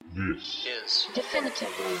This is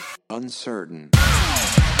definitively uncertain. All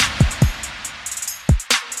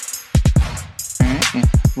right.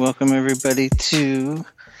 Welcome everybody to,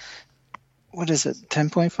 what is it,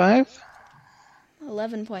 10.5?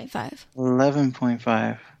 11.5.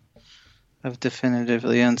 11.5 of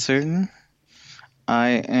Definitively Uncertain. I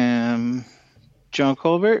am John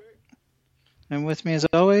Colbert, and with me as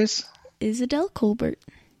always is Adele Colbert.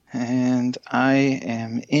 And I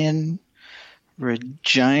am in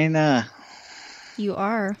Regina. You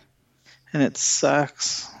are. And it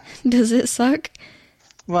sucks. Does it suck?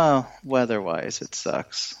 Well, weather-wise, it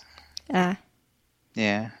sucks. Ah.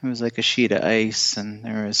 Yeah, it was like a sheet of ice, and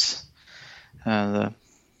there was the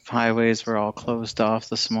highways were all closed off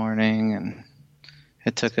this morning, and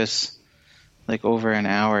it took us like over an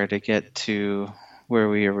hour to get to where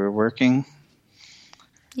we were working.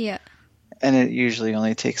 Yeah. And it usually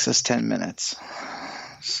only takes us 10 minutes.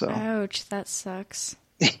 So. Ouch, that sucks.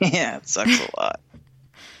 Yeah, it sucks a lot.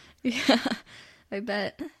 Yeah, I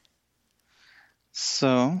bet.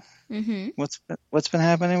 So, what's been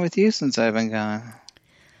happening with you since I've been gone?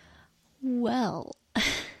 Well,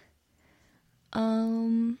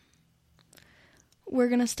 we're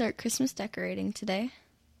gonna start Christmas decorating today.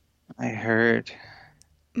 I heard.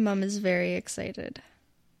 Mom is very excited.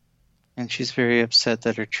 And she's very upset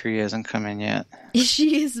that her tree hasn't come in yet.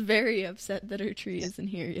 She is very upset that her tree isn't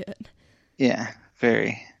here yet. Yeah,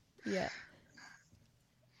 very. Yeah.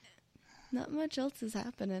 Not much else is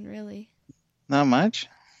happening, really. Not much?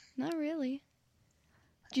 Not really.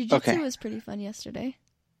 Jiu-Jitsu was pretty fun yesterday.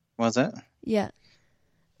 Was it? Yeah.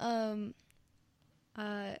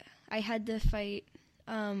 I had to fight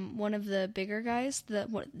one of the bigger guys,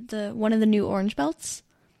 one of the new orange belts.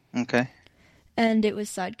 Okay. And it was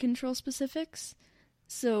side control specifics.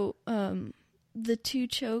 So the two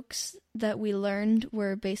chokes that we learned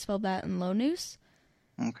were baseball bat and low noose.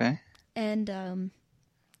 Okay. And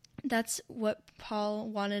that's what Paul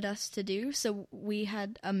wanted us to do. So we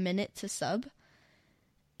had a minute to sub.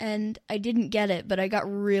 And I didn't get it, but I got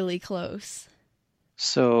really close.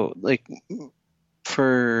 So, like,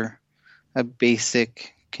 for a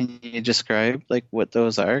basic, can you describe, like, what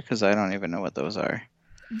those are? Because I don't even know what those are.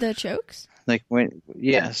 The chokes? Like,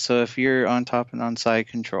 so if you're on top and on side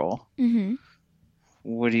control,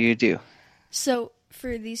 what do you do? So,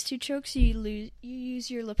 for these two chokes, you use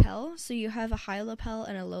your lapel. So you have a high lapel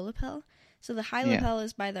and a low lapel. So the high lapel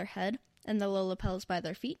is by their head, and the low lapel is by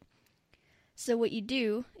their feet. So what you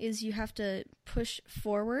do is you have to push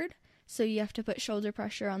forward. So you have to put shoulder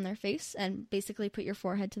pressure on their face and basically put your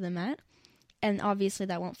forehead to the mat. And obviously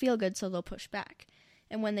that won't feel good, so they'll push back.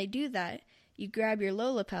 And when they do that, you grab your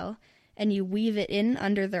low lapel and you weave it in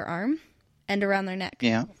under their arm and around their neck.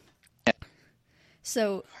 Yeah.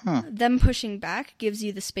 So them pushing back gives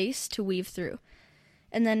you the space to weave through.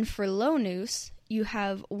 And then for low noose, you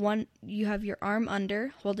have your arm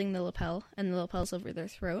under holding the lapel, and the lapel's over their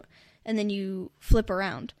throat, and then you flip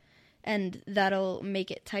around, and that'll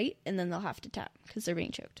make it tight, and then they'll have to tap because they're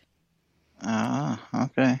being choked. Ah,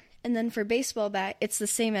 okay. And then for baseball bat, it's the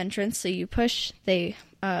same entrance. So you push, they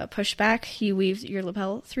push back, you weave your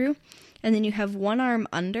lapel through, and then you have one arm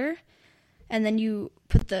under, and then you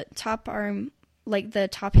put the top arm, like the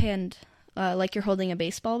top hand, like you're holding a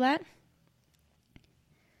baseball bat.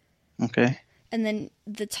 Okay. And then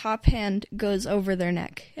the top hand goes over their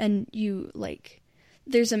neck, and you, like,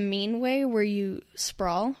 there's a mean way where you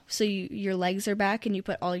sprawl, so your legs are back, and you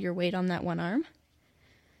put all your weight on that one arm.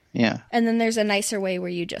 Yeah. And then there's a nicer way where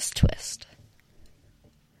you just twist.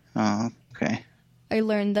 Oh, okay. I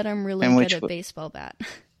learned that I'm really good at baseball bat.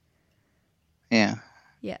 Yeah.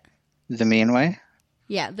 Yeah. The mean way?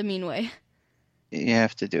 Yeah, the mean way. You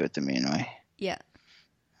have to do it the mean way. Yeah.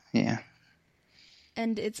 Yeah.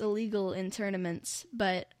 And it's illegal in tournaments,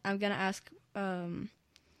 but I'm going to ask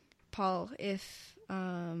Paul if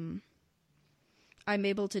I'm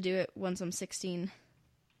able to do it once I'm 16.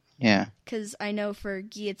 Yeah. Because I know for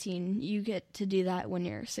guillotine, you get to do that when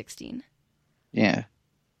you're 16. Yeah.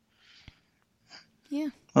 Yeah.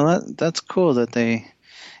 Well, that's cool that they,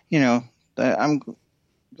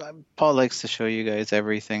 Paul likes to show you guys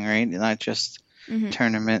everything, right? Not just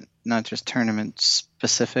tournament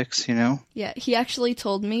specifics, Yeah, he actually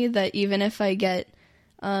told me that even if I get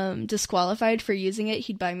disqualified for using it,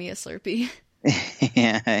 he'd buy me a Slurpee.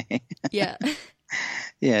 Yeah. Yeah.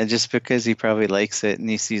 Yeah, just because he probably likes it and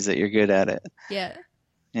he sees that you're good at it. Yeah.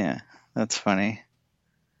 Yeah, that's funny.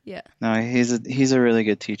 Yeah. No, he's a really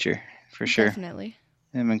good teacher, for sure. Definitely.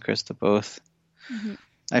 Him and Krista both. Mm-hmm.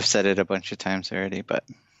 I've said it a bunch of times already, but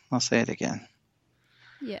I'll say it again.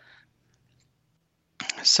 Yeah.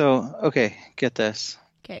 So, okay, get this.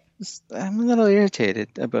 Okay. Okay. I'm a little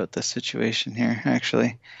irritated about the situation here,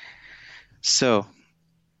 actually. So,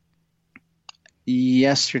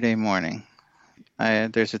 yesterday morning,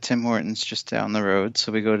 there's a Tim Hortons just down the road,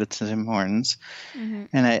 so we go to Tim Hortons, Mm-hmm.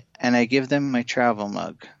 and I give them my travel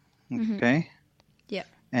mug, okay? Yeah.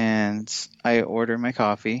 And I order my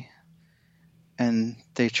coffee, and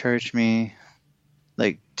they charge me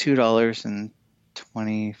like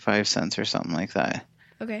 $2.25 or something like that.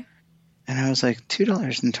 Okay. And I was like,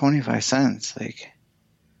 $2.25, like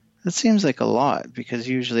that seems like a lot, because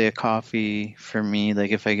usually a coffee for me,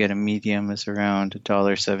 like if I get a medium, is around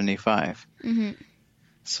 $1.75. Mm-hmm.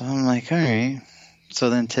 So I'm like, all right.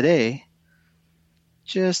 So then today,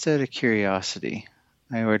 just out of curiosity,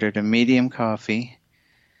 I ordered a medium coffee.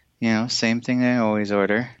 You know, same thing I always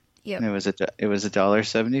order. Yep. And it was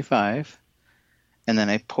 $1.75. And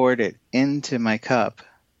then I poured it into my cup,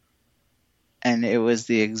 and it was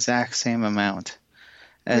the exact same amount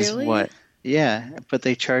as Really? what? Yeah, but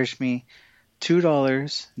they charged me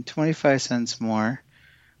 $2.25 more,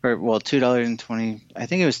 or well, $2.20. I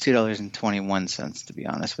think it was $2.21, to be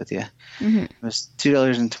honest with you. Mm-hmm. It was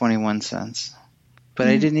 $2.21, but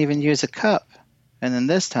I Mm-hmm. didn't even use a cup. And then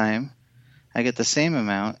this time, I get the same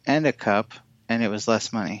amount and a cup, and it was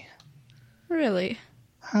less money. Really?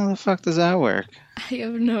 How the fuck does that work? I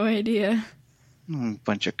have no idea.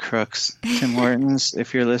 Bunch of crooks. Tim Hortons,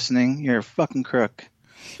 if you're listening, you're a fucking crook.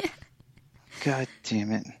 God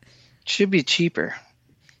damn it. Should be cheaper.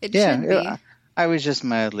 It should be. I was just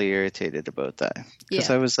mildly irritated about that. Because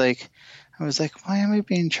Yeah. I was like, why am I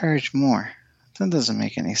being charged more? That doesn't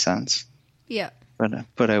make any sense. Yeah.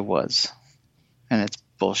 But I was. And it's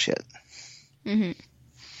bullshit. Mm-hmm.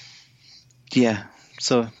 Yeah.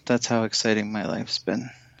 So that's how exciting my life's been.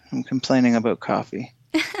 I'm complaining about coffee.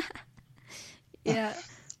 Yeah.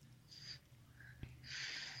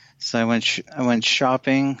 So I went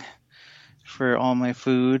shopping for all my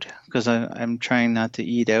food, because I'm trying not to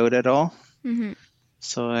eat out at all. Mm-hmm.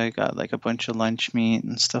 So I got like a bunch of lunch meat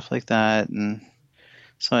and stuff like that, and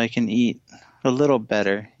so I can eat a little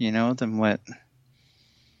better, you know, than what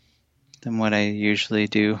I usually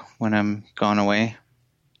do when I'm gone away.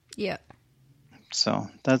 Yeah. So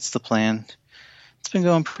that's the plan. It's been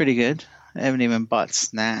going pretty good. I haven't even bought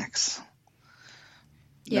snacks.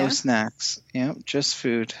 Yeah. No snacks. Yep, just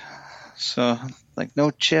food. So like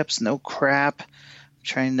no chips, no crap. I'm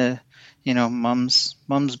trying to, you know, mom's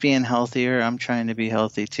being healthier. I'm trying to be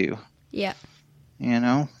healthy too. Yeah. You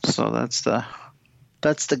know? So that's the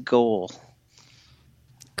goal.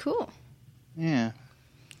 Cool. Yeah.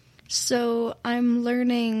 So I'm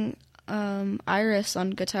learning Iris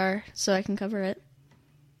on guitar so I can cover it.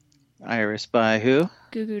 Iris by who?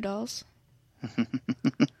 Goo Goo Dolls.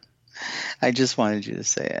 I just wanted you to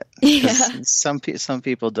say it. Yeah. Some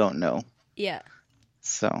people don't know. Yeah.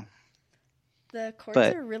 So. The chords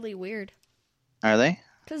But are really weird. Are they?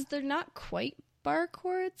 Because they're not quite bar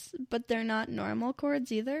chords, but they're not normal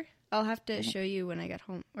chords either. I'll have to show you when I get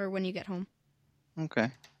home, or when you get home. Okay.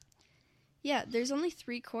 Yeah, there's only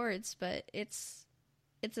 3 chords, but it's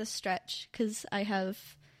a stretch because I have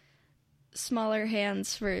smaller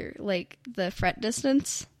hands for like the fret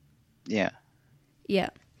distance. Yeah. Yeah.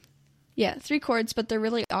 Yeah, 3 chords, but they're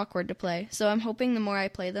really awkward to play. So I'm hoping the more I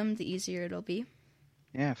play them, the easier it'll be.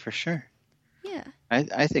 Yeah, for sure. Yeah.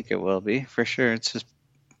 I think it will be, for sure. It's just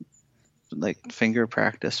like finger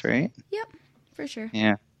practice, right? Yep, for sure.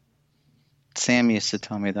 Yeah. Sam used to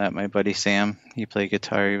tell me that. My buddy Sam, he played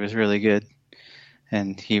guitar. He was really good.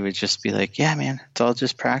 And he would just be like, yeah, man, it's all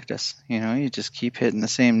just practice. You know, you just keep hitting the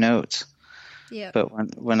same notes. Yeah. But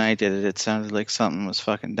when I did it, it sounded like something was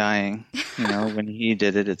fucking dying. You know, when he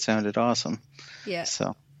did it, it sounded awesome. Yeah.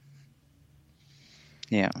 So,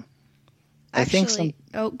 yeah. Actually,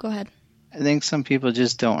 go ahead. I think some people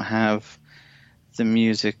just don't have the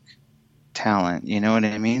music talent. You know what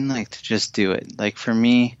I mean? Like, to just do it. Like, for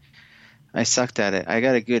me, I sucked at it. I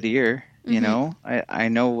got a good ear, you know? I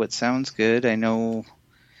know what sounds good. I know,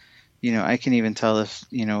 you know, I can even tell if,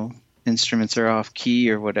 you know, instruments are off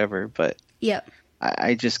key or whatever, but Yep.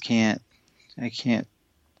 I just can't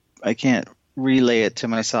relay it to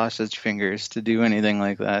my sausage fingers to do anything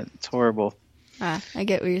like that. It's horrible. I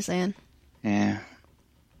get what you're saying. Yeah.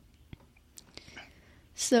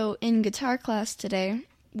 So in guitar class today,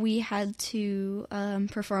 we had to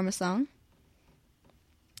perform a song.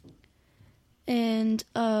 And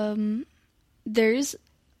I'm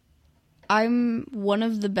one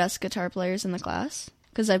of the best guitar players in the class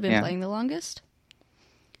because I've been playing the longest.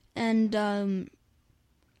 And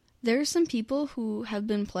there are some people who have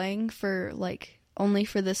been playing for like only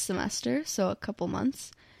for this semester, so a couple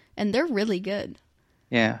months, and they're really good.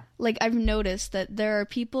 Yeah. Like, I've noticed that there are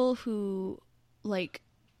people who, like,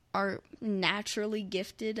 are naturally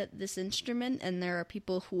gifted at this instrument, and there are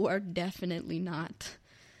people who are definitely not.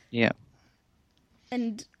 Yeah.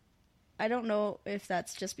 And I don't know if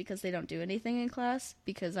that's just because they don't do anything in class,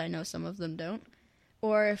 because I know some of them don't,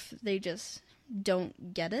 or if they just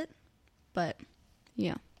don't get it. But,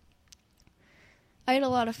 yeah. I had a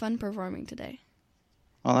lot of fun performing today.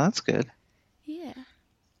 Well, that's good. Yeah.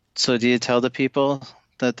 So do you tell the people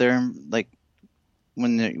that they're, like,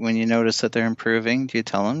 when you notice that they're improving, do you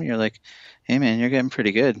tell them? You're like, hey, man, you're getting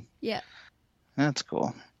pretty good. Yeah. That's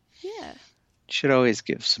cool. Yeah. You should always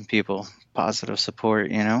give some people positive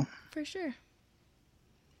support, you know? For sure.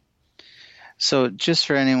 So just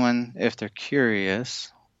for anyone, if they're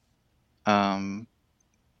curious,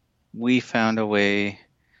 we found a way,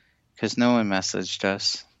 because no one messaged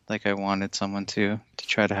us like I wanted someone to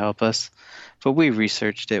try to help us, but we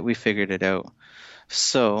researched it, we figured it out.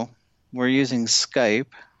 So we're using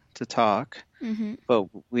Skype to talk, but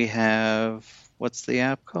we have, what's the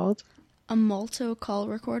app called? A Malto call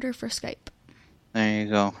recorder for Skype. There you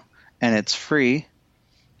go. And it's free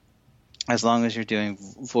as long as you're doing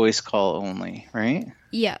voice call only, right?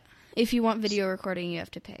 Yeah. If you want video recording, you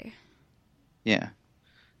have to pay. Yeah.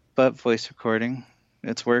 But voice recording,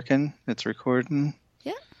 it's working, it's recording.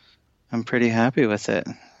 Yeah. I'm pretty happy with it.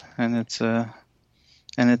 And it's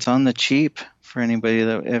on the cheap for anybody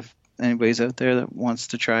that, if anybody's out there that wants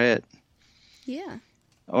to try it. Yeah.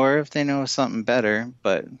 Or if they know something better,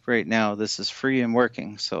 but right now this is free and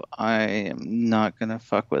working, so I am not going to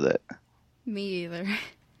fuck with it. Me either.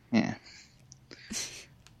 Yeah.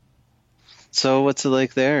 So what's it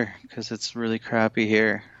like there? Because it's really crappy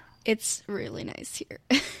here. It's really nice here.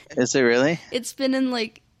 Is it really? It's been in,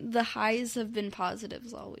 like, the highs have been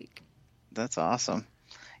positives all week. That's awesome.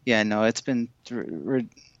 Yeah, no, it's been,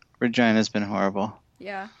 Regina's been horrible.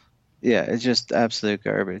 Yeah. Yeah, it's just absolute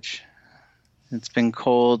garbage. It's been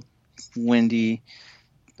cold, windy,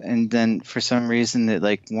 and then for some reason it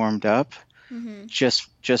like warmed up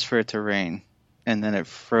just for it to rain, and then it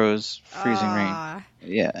froze, freezing rain.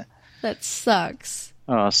 Yeah. That sucks.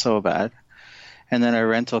 Oh, so bad. And then our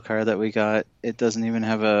rental car that we got, it doesn't even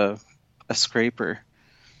have a scraper.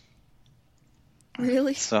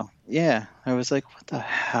 Really? So, yeah, I was like, what the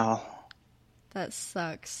hell? That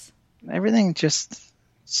sucks. Everything just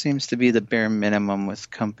seems to be the bare minimum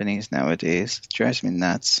with companies nowadays. It drives me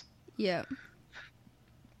nuts. Yeah.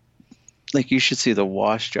 Like, you should see the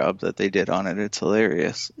wash job that they did on it. It's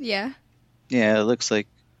hilarious. Yeah. Yeah, it looks like,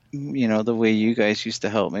 you know, the way you guys used to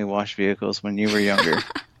help me wash vehicles when you were younger.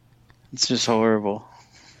 It's just horrible.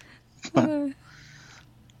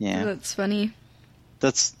 Yeah. That's funny.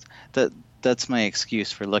 That's my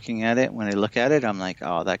excuse for looking at it. When I look at it, I'm like,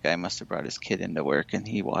 oh, that guy must have brought his kid into work and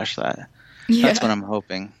he washed that. Yeah. That's what I'm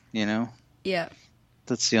hoping, you know? Yeah.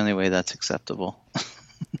 That's the only way that's acceptable.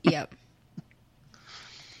 Yep.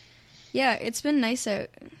 Yeah, it's been nice out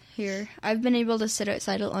here. I've been able to sit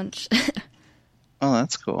outside at lunch. Oh,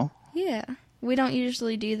 that's cool. Yeah. We don't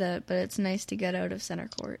usually do that, but it's nice to get out of center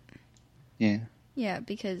court. Yeah. Yeah,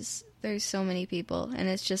 because there's so many people, and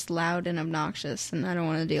it's just loud and obnoxious, and I don't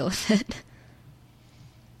want to deal with it.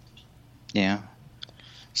 Yeah.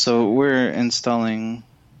 So we're installing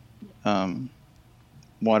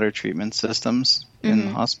water treatment systems in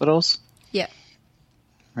hospitals. Yeah.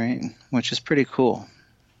 Right? Which is pretty cool.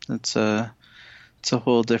 It's a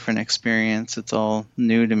whole different experience. It's all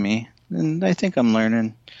new to me. And I think I'm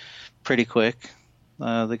learning pretty quick.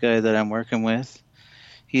 The guy that I'm working with,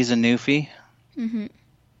 he's a newfie. Mm-hmm.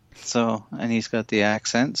 So, and he's got the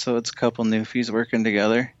accent. So it's a couple newfies working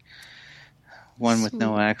together. One with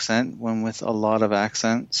no accent, one with a lot of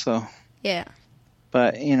accent. So, yeah.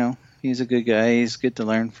 But, you know, he's a good guy. He's good to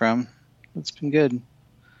learn from. It's been good.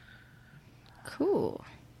 Cool.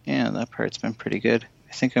 Yeah, that part's been pretty good.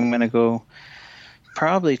 I think I'm going to go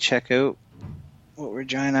probably check out what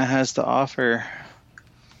Regina has to offer.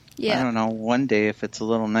 Yeah. I don't know, one day if it's a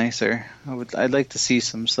little nicer. I'd like to see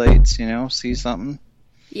some sights, you know, see something.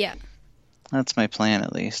 Yeah. That's my plan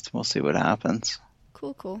at least. We'll see what happens.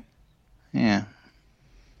 Cool. Yeah.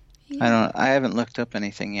 I haven't looked up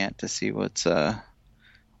anything yet to see what's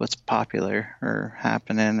popular or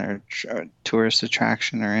happening or tourist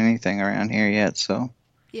attraction or anything around here yet, so.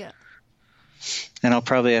 Yeah. And I'll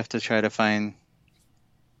probably have to try to find,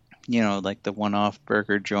 you know, like the one-off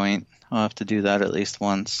burger joint. I'll have to do that at least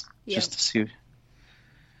once, just to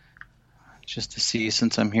see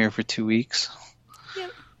since I'm here for 2 weeks.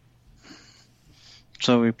 Yep.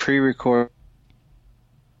 So we pre-recorded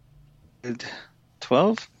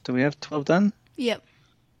 12? Do we have 12 done? Yep.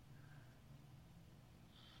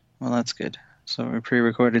 Well, that's good. So we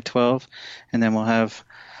pre-recorded 12, and then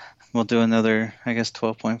we'll do another, I guess,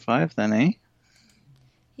 12.5 then, eh?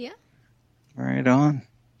 Yeah. Right on.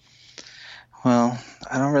 Well,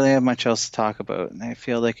 I don't really have much else to talk about, and I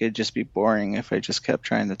feel like it'd just be boring if I just kept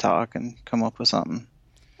trying to talk and come up with something.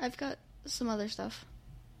 I've got some other stuff.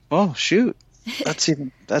 Oh, shoot.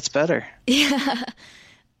 That's better. Yeah.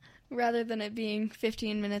 Rather than it being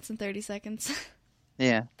 15 minutes and 30 seconds.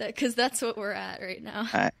 Yeah. Because that's what we're at right now.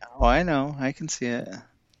 I know. I can see it.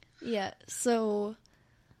 Yeah, so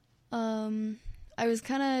I was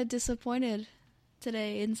kind of disappointed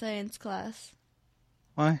today in science class.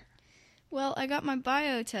 Why? Well, I got my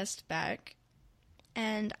bio test back,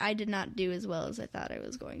 and I did not do as well as I thought I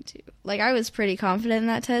was going to. Like, I was pretty confident in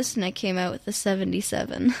that test, and I came out with a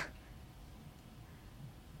 77.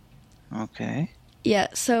 Okay. Yeah,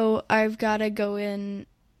 so I've got to go in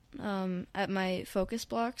at my focus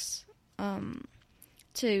blocks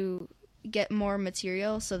to get more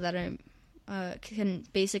material so that I can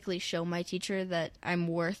basically show my teacher that I'm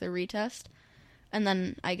worth a retest, and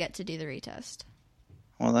then I get to do the retest.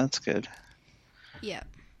 Well, that's good. Yeah.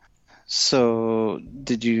 So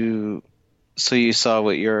you saw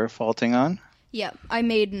what you're faulting on? Yeah, I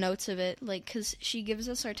made notes of it, like, because she gives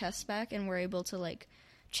us our tests back, and we're able to, like,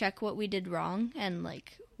 check what we did wrong and,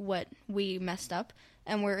 like, what we messed up,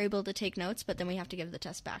 and we're able to take notes, but then we have to give the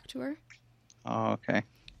test back to her. Oh, okay.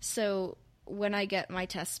 So when I get my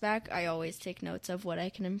tests back, I always take notes of what I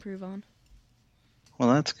can improve on.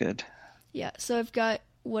 Well, that's good. Yeah, so I've got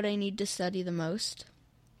what I need to study the most,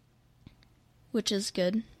 which is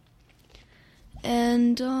good.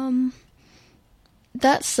 And,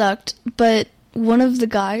 that sucked, but one of the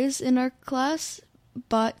guys in our class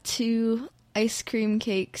bought 2 ice cream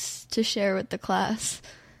cakes to share with the class.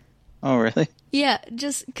 Oh, really? Yeah,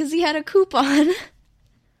 just because he had a coupon.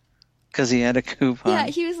 Because he had a coupon. Yeah,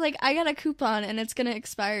 he was like, I got a coupon and it's going to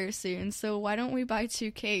expire soon, so why don't we buy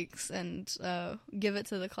 2 cakes and give it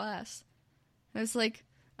to the class? I was like,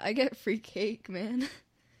 I get free cake, man.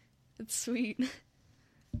 It's sweet.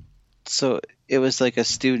 So it was like a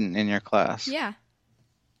student in your class. Yeah.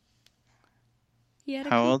 He had a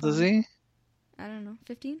How old coupon. is he? I don't know,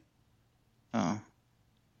 15? Oh.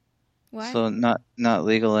 Why? So not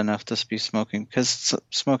legal enough to be smoking, because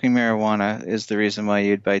smoking marijuana is the reason why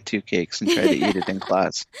you'd buy 2 cakes and try to eat it in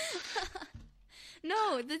class.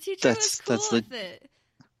 No, the teacher was cool with it.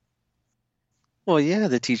 Well, yeah,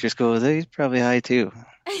 the teachers go with it. He's probably high too.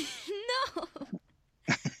 No.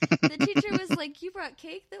 The teacher was like, you brought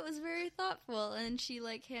cake? That was very thoughtful. And she,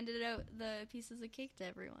 like, handed out the pieces of cake to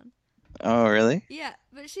everyone. Oh, really? Yeah,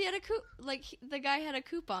 but she had the guy had a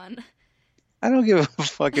coupon. I don't give a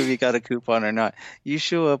fuck if you got a coupon or not. You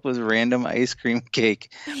show up with random ice cream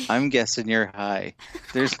cake, I'm guessing you're high.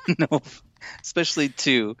 There's no, especially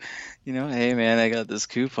 2. You know, hey man, I got this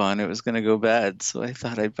coupon. It was gonna go bad, so I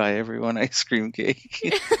thought I'd buy everyone ice cream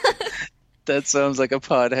cake. That sounds like a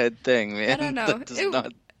pothead thing, man. I don't know. That does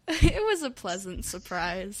not... It was a pleasant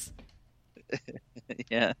surprise.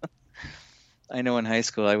 Yeah. I know in high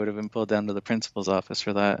school I would have been pulled down to the principal's office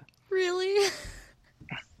for that. Really?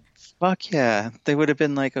 Fuck yeah. They would have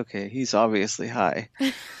been like, okay, he's obviously high.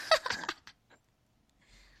 That's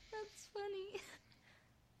funny.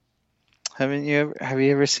 Have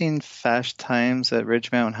you ever seen Fast Times at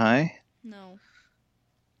Ridgemount High? No.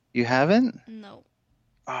 You haven't? No.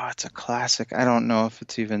 Oh, it's a classic. I don't know if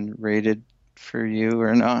it's even rated for you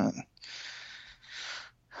or not.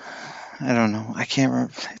 I don't know. I can't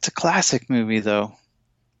remember. It's a classic movie though.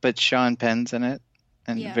 But Sean Penn's in it,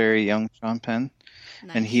 and very young Sean Penn.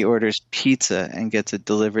 Nice. And he orders pizza and gets it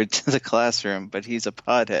delivered to the classroom, but he's a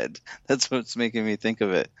pothead. That's what's making me think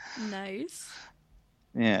of it. Nice.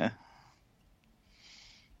 Yeah.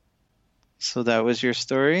 So that was your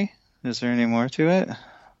story? Is there any more to it?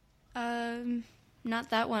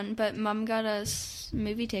 Not that one, but Mom got us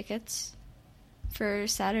movie tickets for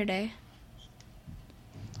Saturday.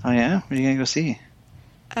 Oh yeah? What are you gonna go see?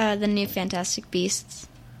 The new Fantastic Beasts.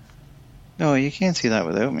 No, you can't see that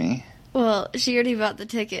without me. Well, she already bought the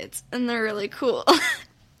tickets, and they're really cool.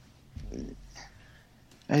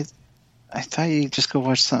 I thought you'd just go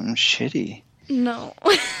watch something shitty. No.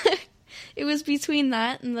 It was between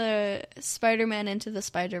that and the Spider-Man Into the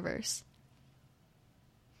Spider-Verse.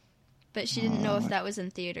 But she didn't know if that was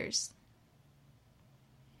in theaters.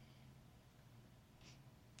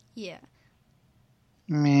 Yeah.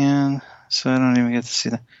 Man, so I don't even get to see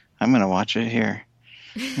that. I'm going to watch it here.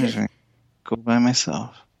 I'm just going to go by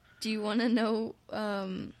myself. Do you want to know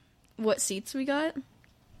what seats we got?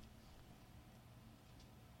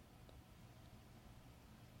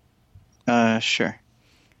 Sure.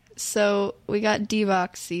 So we got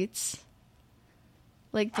D-box seats.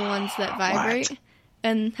 like the ones that vibrate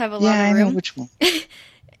and have a lot Yeah, of I room. know which one.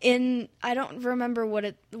 I don't remember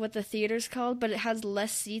what the theater's called, but it has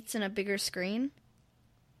less seats and a bigger screen.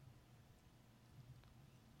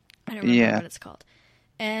 I don't remember what it's called.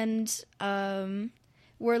 And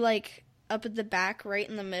we're like up at the back right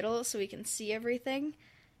in the middle so we can see everything,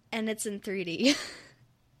 and it's in 3D.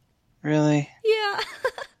 Really? Yeah.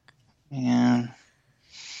 Yeah.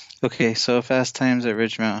 Okay, so Fast Times at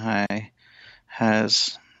Ridgemount High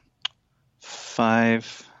has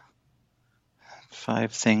five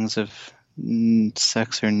things of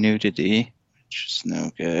sex or nudity, which is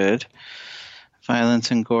no good.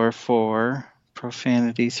 Violence and gore 4,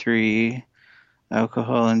 profanity 3,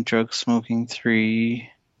 alcohol and drug smoking 3.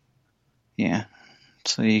 Yeah,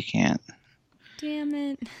 so you can't. Damn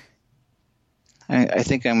it. I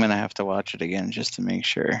think I'm gonna have to watch it again just to make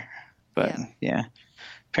sure. But yeah,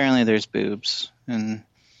 apparently there's boobs and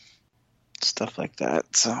stuff like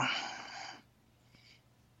that. So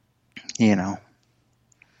you know.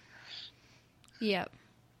 Yep.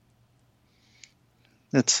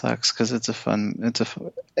 It sucks because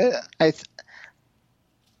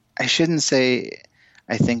I shouldn't say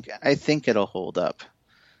I think it'll hold up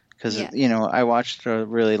because I watched it a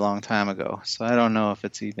really long time ago, so I don't know if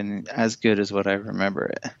it's even as good as what I remember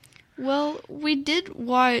it. Well, we did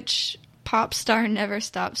watch Popstar Never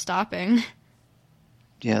Stop Stopping.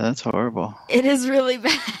 Yeah, that's horrible. It is really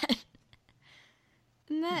bad.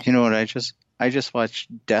 You know what I just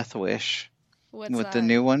watched Death Wish. What's with that? The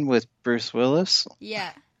new one with Bruce Willis.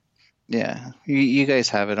 Yeah. Yeah, you guys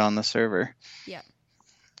have it on the server. Yeah.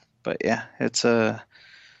 But yeah, it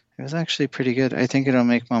was actually pretty good. I think it'll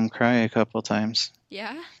make Mom cry a couple times.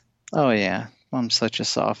 Yeah? Oh yeah, Mom's such a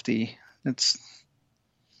softie.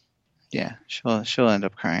 She'll end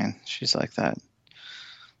up crying. She's like that.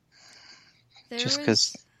 There Just was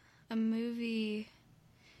 'cause a movie.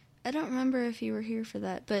 I don't remember if you were here for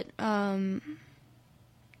that, but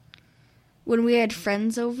when we had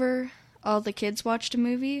friends over, all the kids watched a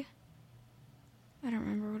movie. I don't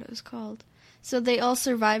remember what it was called. So they all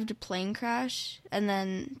survived a plane crash, and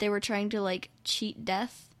then they were trying to, like, cheat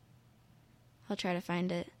death. I'll try to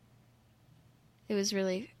find it. It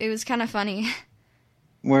was kind of funny.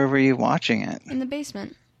 Where were you watching it? In the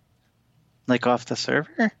basement. Like off the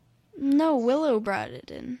server? No, Willow brought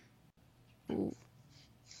it in. Ooh.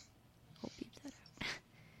 I'll beep that out.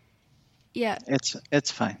 Yeah.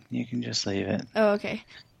 It's fine. You can just leave it. Oh, okay.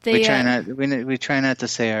 We try not to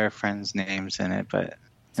say our friends' names in it, but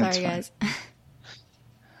sorry, guys.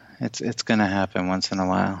 It's gonna happen once in a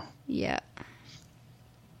while. Yeah.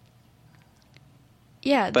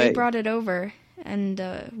 Yeah, they brought it over, and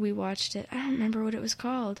we watched it. I don't remember what it was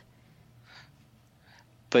called.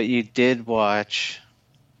 But you did watch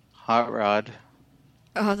Hot Rod.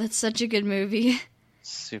 Oh, that's such a good movie.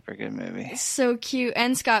 Super good movie. It's so cute.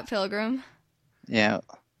 And Scott Pilgrim. Yeah.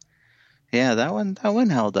 Yeah, that one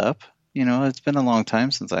held up. You know, it's been a long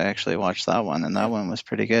time since I actually watched that one, and that one was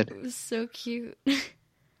pretty good. It was so cute.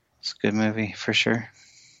 It's a good movie, for sure.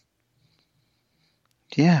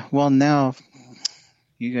 Yeah, well, now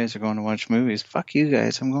you guys are going to watch movies. Fuck you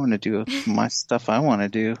guys. I'm going to do my stuff I want to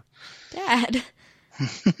do. Dad.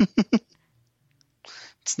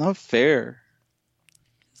 It's not fair.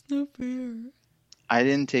 It's not fair. I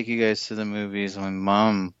didn't take you guys to the movies when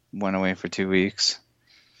Mom went away for 2 weeks.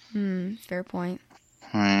 Fair point.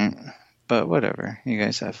 Right. But whatever. You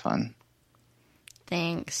guys have fun.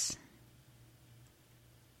 Thanks.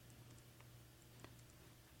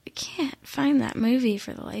 I can't find that movie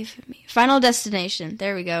for the life of me. Final Destination.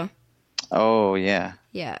 There we go. Oh, yeah.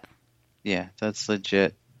 Yeah. Yeah, that's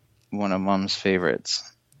legit one of Mom's favorites.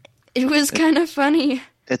 It was kind of funny.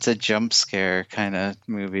 It's a jump scare kind of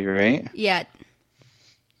movie, right? Yeah.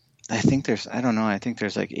 I think there's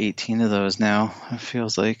like 18 of those now, it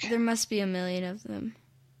feels like. There must be a million of them.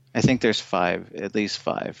 I think there's 5, at least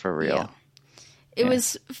 5 for real. Yeah. It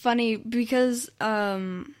was funny because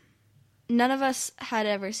none of us had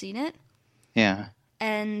ever seen it. Yeah.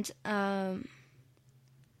 And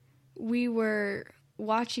we were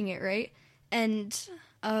watching it, right? And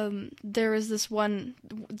there was this one,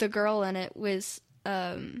 the girl in it was,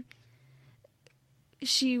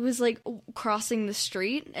 she was like crossing the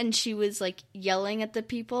street and she was like yelling at the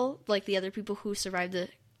people, like the other people who survived the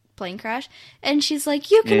plane crash. And she's like,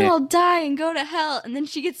 you can all die and go to hell. And then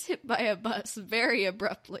she gets hit by a bus very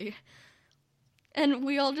abruptly. And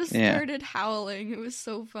we all just started howling. It was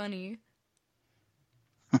so funny.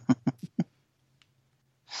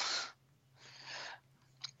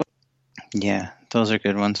 Yeah, those are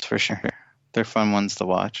good ones for sure. They're fun ones to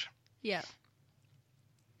watch. Yeah.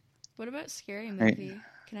 What about Scary Movie? Right.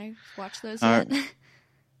 Can I watch those yet?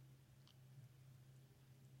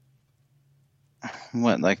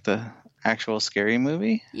 What, like the actual scary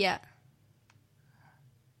movie? Yeah.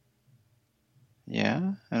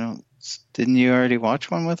 Yeah, I don't. Didn't you already watch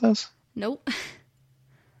one with us? Nope.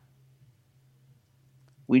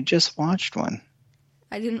 We just watched one.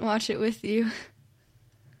 I didn't watch it with you.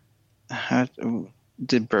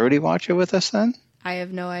 Did Brody watch it with us then? I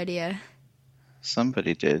have no idea.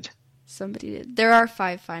 Somebody did. Somebody did. There are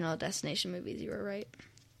 5 Final Destination movies, you were right.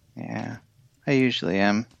 Yeah, I usually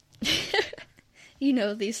am. You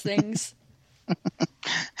know these things.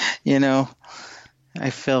 You know, I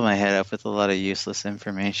fill my head up with a lot of useless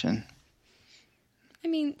information. I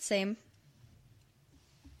mean, same.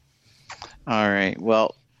 All right,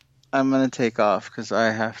 well, I'm going to take off because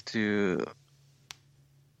I have to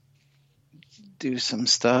do some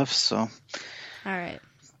stuff, so. All right.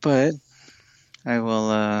 But I will,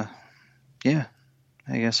 yeah,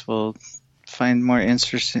 I guess we'll find more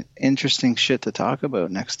interesting shit to talk about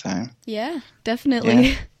next time. Yeah, definitely.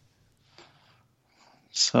 Yeah.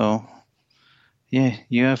 So, yeah,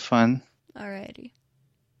 you have fun. Alrighty.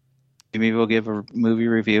 Maybe we'll give a movie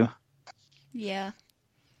review Yeah,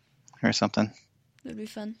 or something. that'd be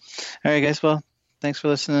fun. All right, guys. Well, thanks for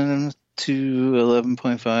listening to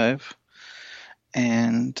 11.5.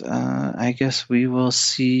 And I guess we will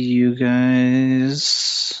see you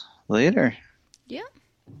guys later. Yeah.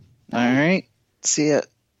 All right. See ya.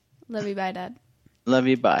 Love you, bye, Dad. Love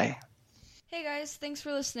you. Bye. Hey guys, thanks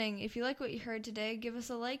for listening. If you like what you heard today, give us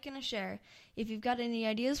a like and a share. If you've got any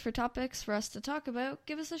ideas for topics for us to talk about,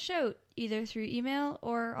 give us a shout, either through email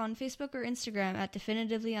or on Facebook or Instagram at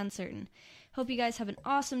Definitively Uncertain. Hope you guys have an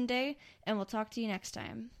awesome day, and we'll talk to you next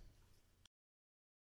time.